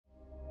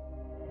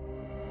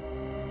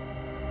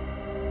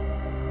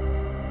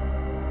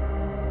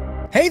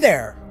Hey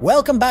there!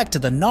 Welcome back to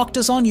the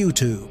Noctis on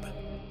YouTube.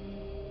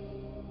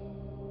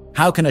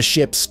 How can a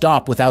ship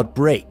stop without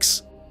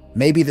brakes?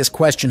 Maybe this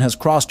question has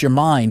crossed your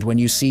mind when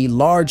you see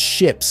large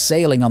ships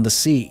sailing on the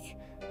sea.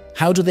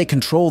 How do they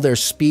control their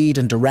speed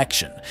and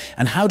direction?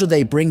 And how do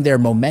they bring their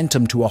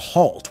momentum to a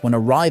halt when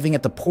arriving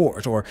at the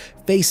port or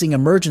facing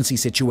emergency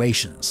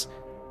situations?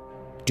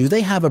 Do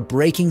they have a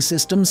braking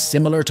system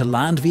similar to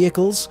land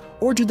vehicles,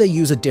 or do they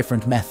use a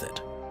different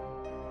method?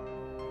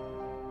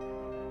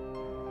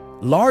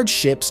 Large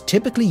ships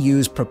typically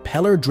use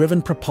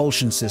propeller-driven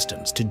propulsion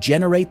systems to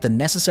generate the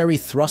necessary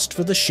thrust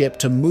for the ship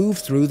to move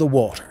through the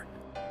water.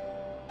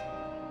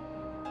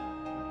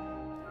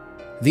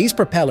 These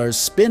propellers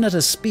spin at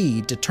a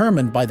speed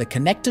determined by the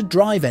connected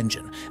drive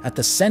engine at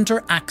the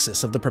center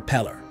axis of the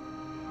propeller.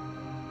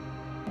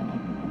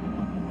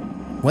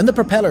 When the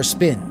propeller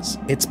spins,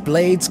 its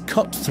blades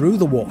cut through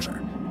the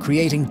water,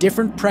 creating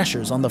different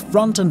pressures on the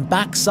front and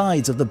back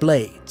sides of the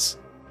blades.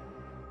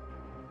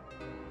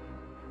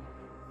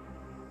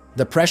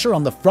 The pressure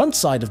on the front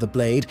side of the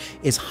blade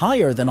is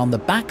higher than on the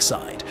back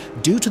side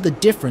due to the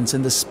difference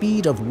in the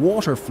speed of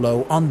water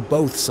flow on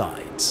both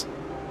sides.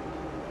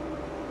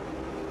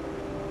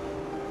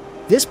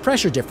 This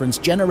pressure difference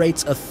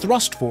generates a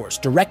thrust force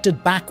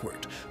directed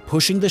backward,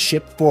 pushing the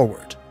ship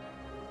forward.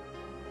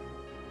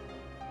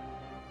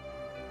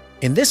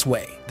 In this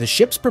way, the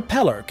ship's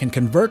propeller can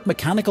convert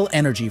mechanical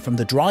energy from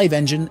the drive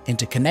engine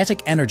into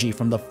kinetic energy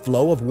from the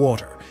flow of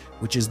water,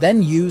 which is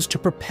then used to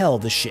propel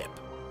the ship.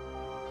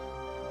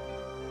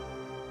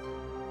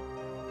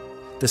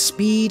 The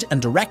speed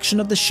and direction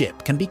of the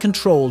ship can be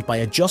controlled by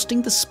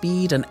adjusting the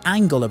speed and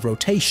angle of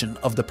rotation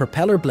of the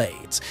propeller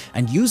blades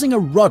and using a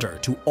rudder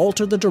to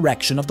alter the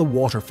direction of the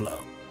water flow.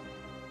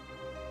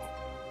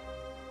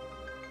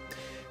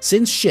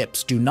 Since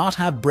ships do not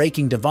have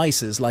braking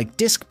devices like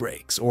disc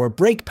brakes or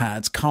brake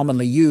pads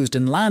commonly used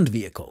in land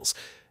vehicles,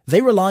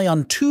 they rely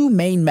on two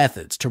main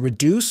methods to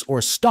reduce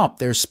or stop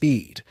their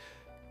speed: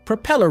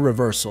 propeller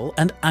reversal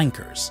and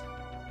anchors.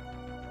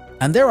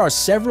 And there are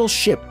several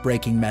ship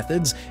braking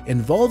methods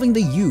involving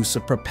the use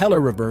of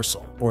propeller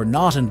reversal or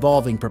not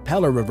involving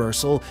propeller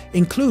reversal,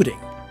 including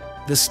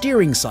the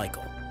steering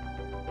cycle,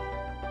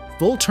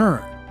 full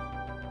turn,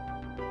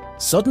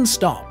 sudden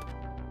stop,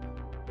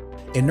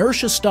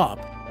 inertia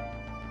stop,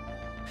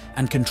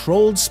 and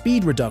controlled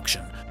speed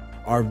reduction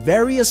are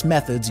various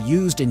methods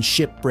used in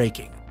ship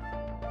braking.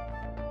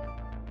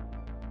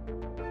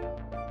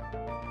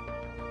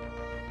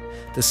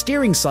 The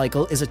steering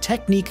cycle is a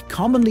technique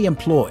commonly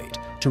employed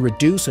to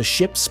reduce a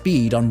ship's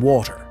speed on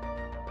water.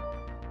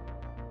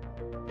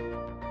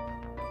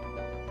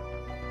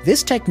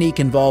 This technique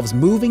involves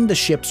moving the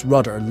ship's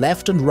rudder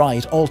left and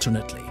right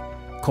alternately,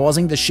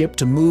 causing the ship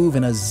to move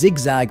in a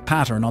zigzag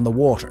pattern on the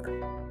water.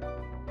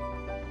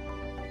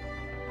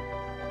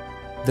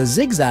 The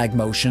zigzag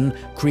motion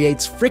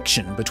creates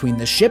friction between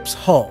the ship's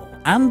hull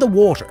and the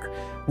water,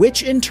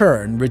 which in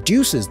turn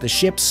reduces the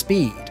ship's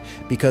speed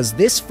because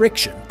this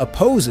friction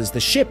opposes the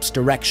ship's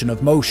direction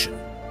of motion.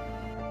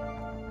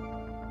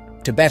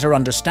 To better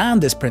understand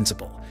this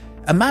principle,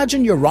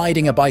 imagine you're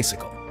riding a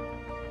bicycle.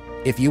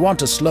 If you want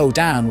to slow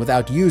down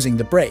without using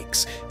the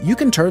brakes, you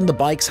can turn the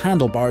bike's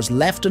handlebars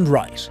left and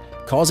right,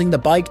 causing the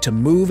bike to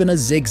move in a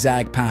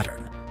zigzag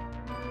pattern.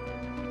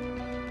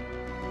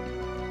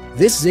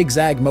 This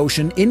zigzag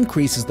motion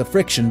increases the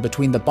friction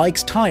between the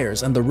bike's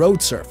tires and the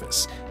road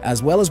surface,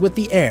 as well as with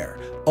the air,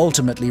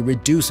 ultimately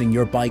reducing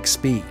your bike's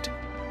speed.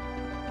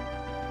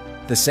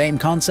 The same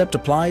concept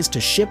applies to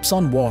ships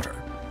on water.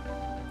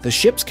 The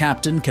ship's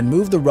captain can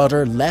move the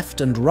rudder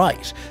left and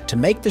right to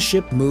make the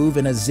ship move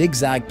in a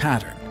zigzag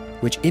pattern,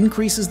 which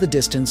increases the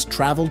distance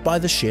traveled by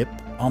the ship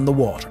on the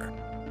water.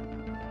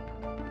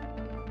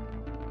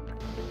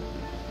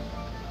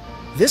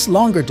 This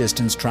longer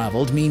distance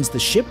traveled means the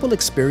ship will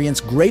experience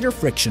greater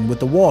friction with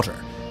the water,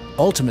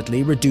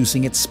 ultimately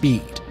reducing its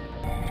speed.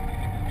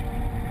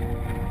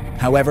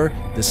 However,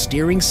 the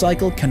steering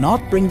cycle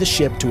cannot bring the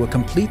ship to a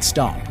complete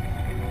stop.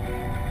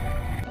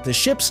 The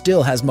ship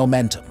still has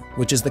momentum,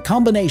 which is the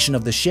combination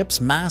of the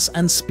ship's mass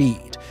and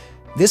speed.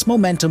 This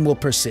momentum will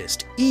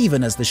persist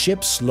even as the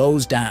ship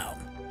slows down.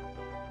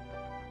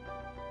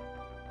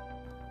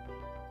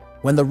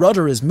 When the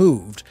rudder is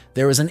moved,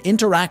 there is an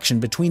interaction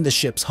between the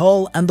ship's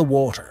hull and the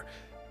water.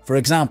 For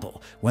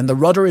example, when the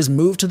rudder is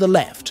moved to the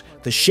left,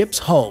 the ship's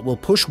hull will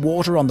push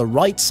water on the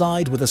right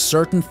side with a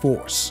certain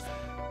force.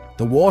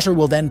 The water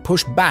will then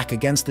push back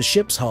against the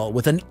ship's hull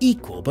with an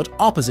equal but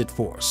opposite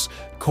force,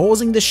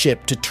 causing the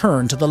ship to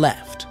turn to the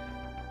left.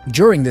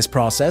 During this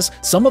process,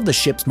 some of the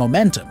ship's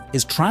momentum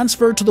is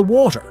transferred to the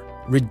water,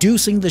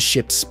 reducing the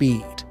ship's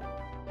speed.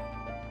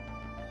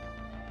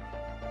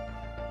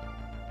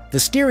 The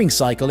steering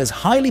cycle is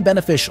highly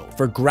beneficial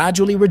for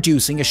gradually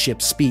reducing a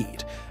ship's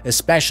speed,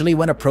 especially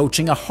when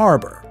approaching a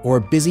harbor or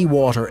busy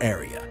water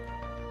area.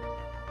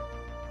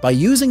 By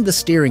using the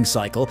steering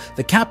cycle,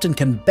 the captain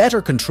can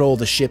better control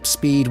the ship's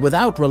speed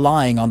without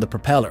relying on the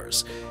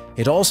propellers.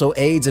 It also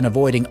aids in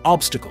avoiding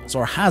obstacles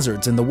or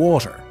hazards in the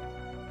water.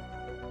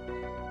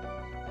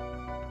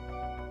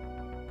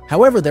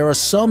 However, there are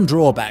some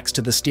drawbacks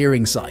to the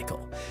steering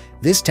cycle.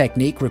 This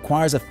technique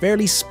requires a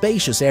fairly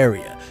spacious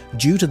area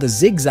due to the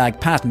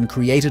zigzag pattern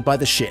created by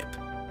the ship.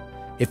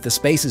 If the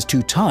space is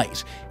too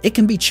tight, it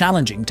can be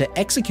challenging to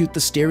execute the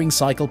steering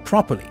cycle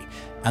properly,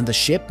 and the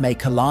ship may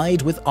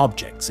collide with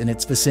objects in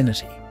its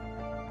vicinity.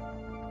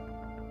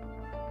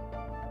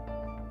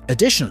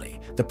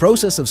 Additionally, the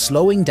process of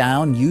slowing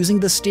down using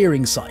the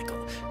steering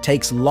cycle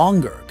takes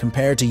longer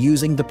compared to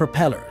using the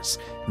propellers,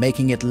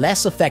 making it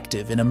less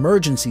effective in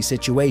emergency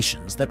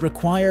situations that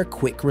require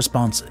quick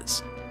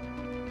responses.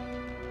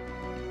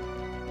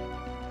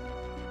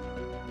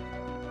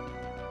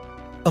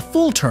 A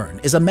full turn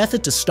is a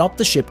method to stop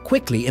the ship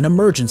quickly in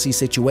emergency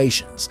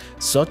situations,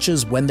 such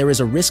as when there is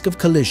a risk of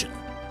collision.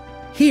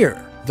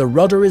 Here, the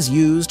rudder is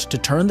used to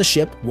turn the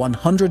ship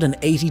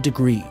 180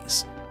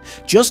 degrees.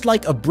 Just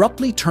like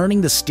abruptly turning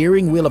the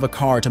steering wheel of a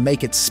car to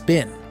make it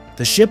spin,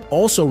 the ship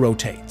also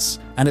rotates,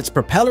 and its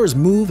propellers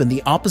move in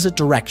the opposite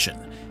direction,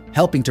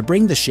 helping to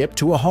bring the ship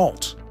to a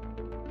halt.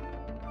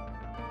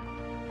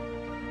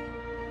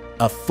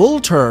 A full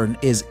turn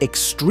is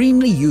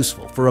extremely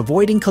useful for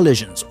avoiding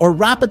collisions or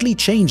rapidly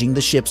changing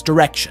the ship's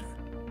direction.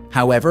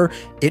 However,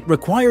 it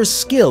requires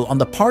skill on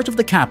the part of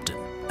the captain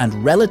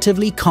and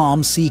relatively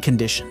calm sea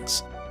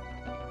conditions.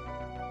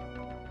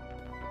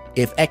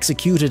 If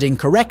executed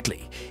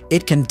incorrectly,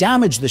 it can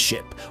damage the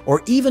ship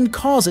or even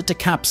cause it to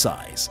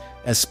capsize,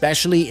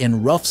 especially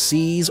in rough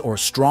seas or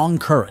strong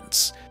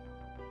currents.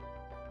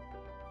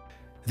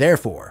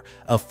 Therefore,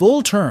 a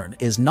full turn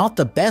is not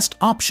the best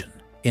option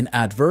in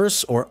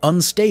adverse or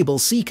unstable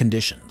sea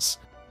conditions.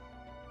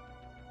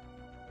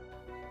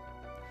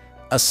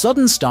 A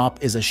sudden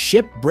stop is a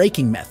ship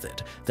braking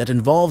method that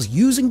involves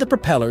using the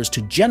propellers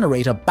to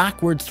generate a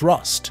backward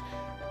thrust.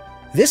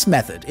 This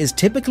method is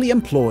typically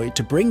employed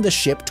to bring the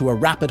ship to a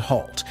rapid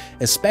halt,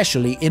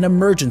 especially in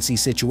emergency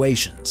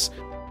situations.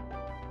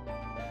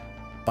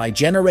 By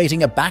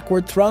generating a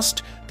backward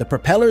thrust, the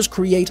propellers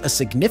create a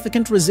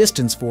significant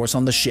resistance force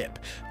on the ship,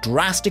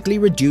 drastically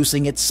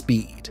reducing its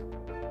speed.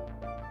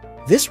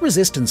 This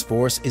resistance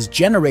force is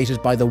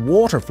generated by the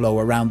water flow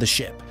around the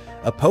ship,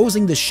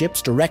 opposing the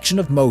ship's direction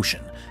of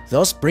motion,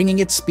 thus bringing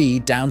its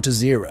speed down to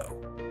zero.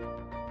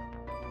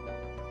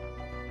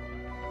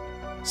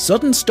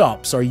 Sudden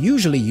stops are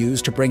usually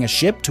used to bring a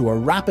ship to a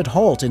rapid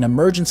halt in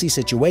emergency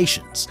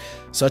situations,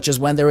 such as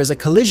when there is a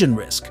collision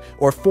risk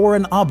or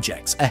foreign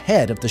objects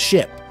ahead of the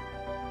ship.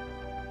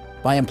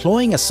 By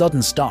employing a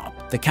sudden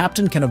stop, the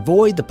captain can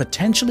avoid the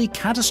potentially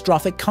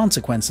catastrophic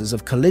consequences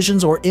of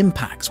collisions or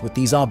impacts with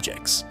these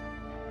objects.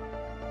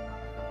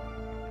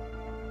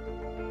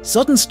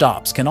 Sudden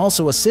stops can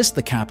also assist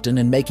the captain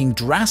in making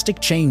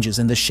drastic changes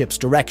in the ship's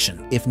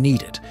direction if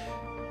needed.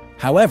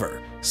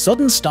 However,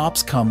 sudden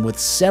stops come with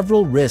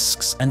several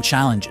risks and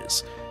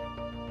challenges.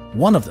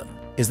 One of them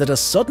is that a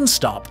sudden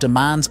stop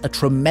demands a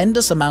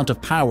tremendous amount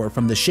of power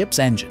from the ship's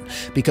engine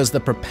because the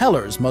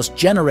propellers must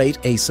generate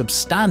a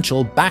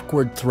substantial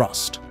backward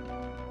thrust.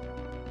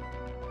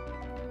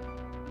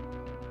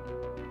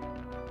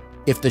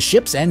 If the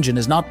ship's engine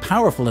is not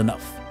powerful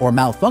enough or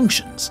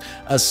malfunctions,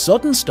 a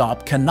sudden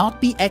stop cannot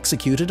be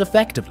executed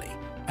effectively,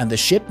 and the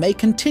ship may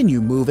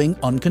continue moving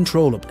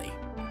uncontrollably.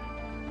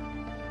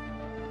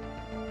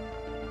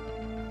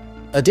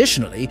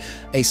 Additionally,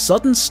 a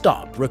sudden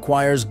stop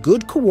requires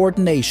good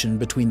coordination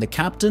between the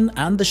captain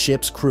and the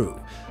ship's crew,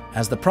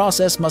 as the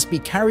process must be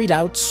carried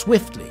out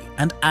swiftly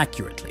and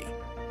accurately.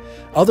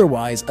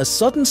 Otherwise, a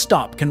sudden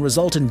stop can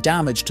result in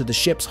damage to the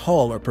ship's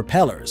hull or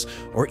propellers,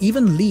 or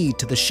even lead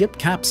to the ship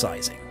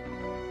capsizing.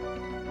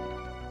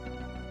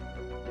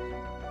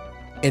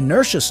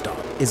 Inertia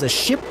stop is a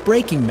ship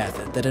braking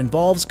method that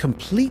involves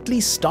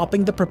completely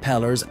stopping the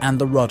propellers and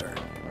the rudder.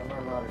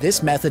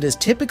 This method is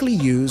typically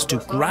used to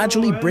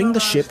gradually bring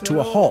the ship to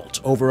a halt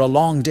over a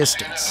long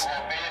distance.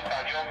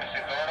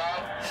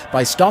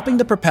 By stopping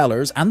the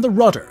propellers and the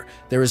rudder,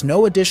 there is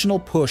no additional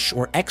push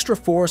or extra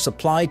force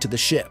applied to the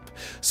ship,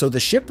 so the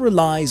ship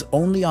relies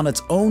only on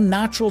its own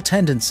natural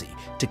tendency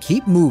to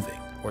keep moving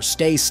or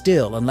stay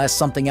still unless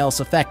something else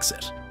affects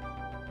it.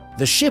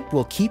 The ship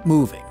will keep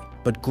moving,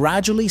 but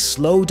gradually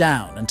slow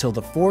down until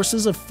the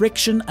forces of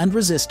friction and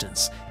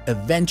resistance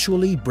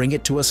eventually bring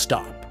it to a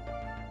stop.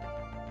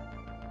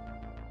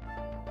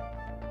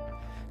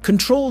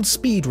 Controlled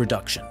speed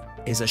reduction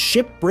is a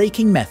ship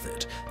braking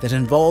method that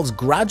involves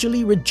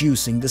gradually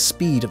reducing the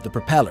speed of the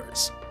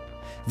propellers.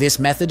 This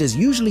method is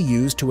usually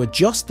used to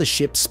adjust the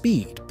ship's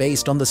speed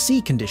based on the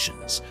sea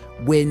conditions,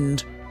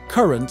 wind,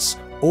 currents,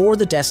 or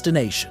the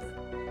destination.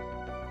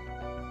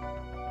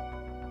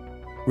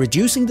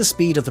 Reducing the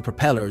speed of the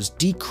propellers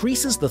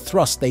decreases the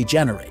thrust they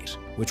generate,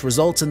 which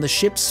results in the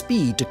ship's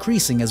speed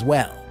decreasing as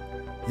well.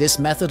 This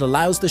method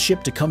allows the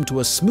ship to come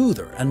to a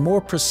smoother and more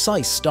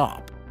precise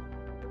stop.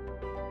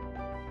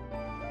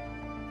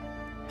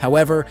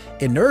 However,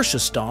 inertia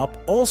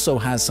stop also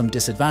has some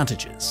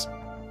disadvantages.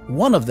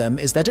 One of them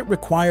is that it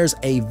requires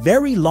a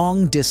very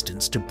long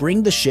distance to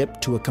bring the ship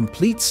to a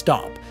complete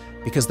stop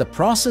because the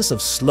process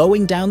of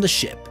slowing down the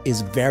ship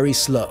is very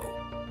slow.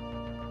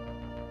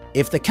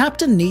 If the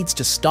captain needs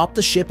to stop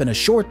the ship in a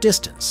short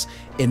distance,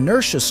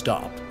 inertia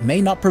stop may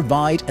not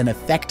provide an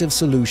effective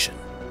solution.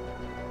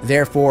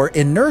 Therefore,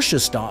 inertia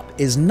stop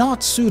is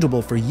not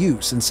suitable for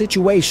use in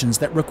situations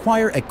that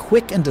require a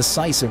quick and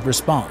decisive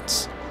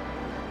response.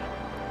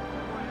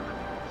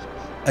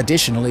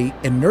 Additionally,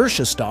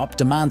 inertia stop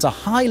demands a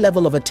high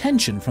level of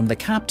attention from the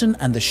captain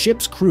and the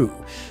ship's crew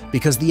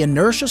because the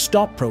inertia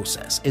stop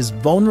process is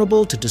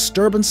vulnerable to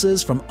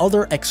disturbances from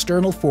other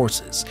external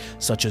forces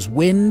such as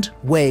wind,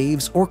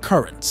 waves, or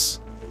currents.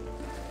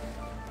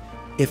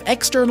 If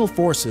external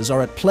forces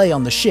are at play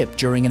on the ship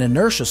during an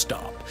inertia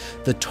stop,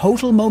 the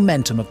total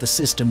momentum of the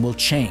system will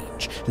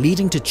change,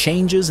 leading to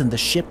changes in the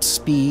ship's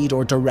speed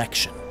or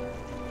direction.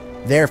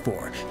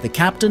 Therefore, the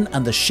captain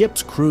and the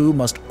ship's crew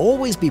must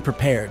always be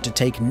prepared to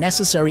take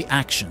necessary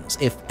actions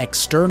if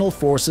external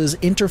forces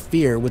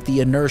interfere with the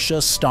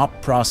inertia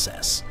stop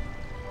process.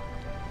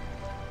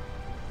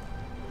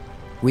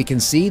 We can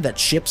see that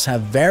ships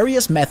have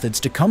various methods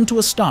to come to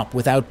a stop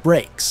without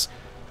brakes.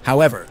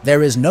 However,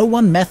 there is no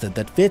one method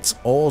that fits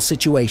all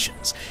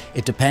situations.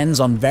 It depends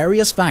on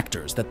various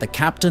factors that the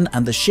captain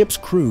and the ship's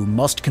crew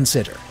must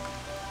consider.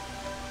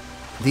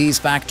 These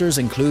factors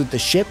include the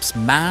ship's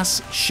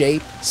mass,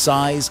 shape,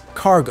 size,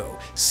 cargo,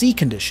 sea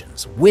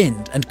conditions,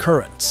 wind, and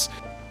currents.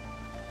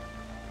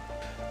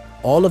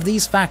 All of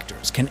these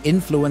factors can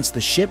influence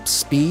the ship's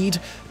speed,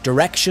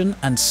 direction,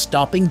 and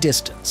stopping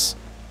distance.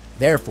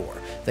 Therefore,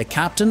 the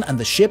captain and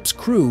the ship's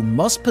crew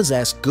must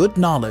possess good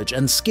knowledge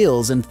and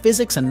skills in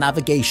physics and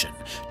navigation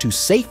to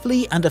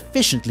safely and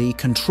efficiently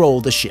control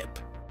the ship.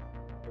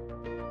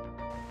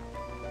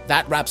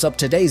 That wraps up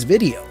today's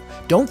video.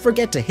 Don't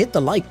forget to hit the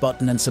like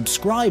button and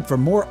subscribe for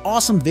more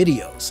awesome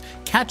videos.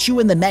 Catch you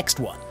in the next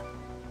one.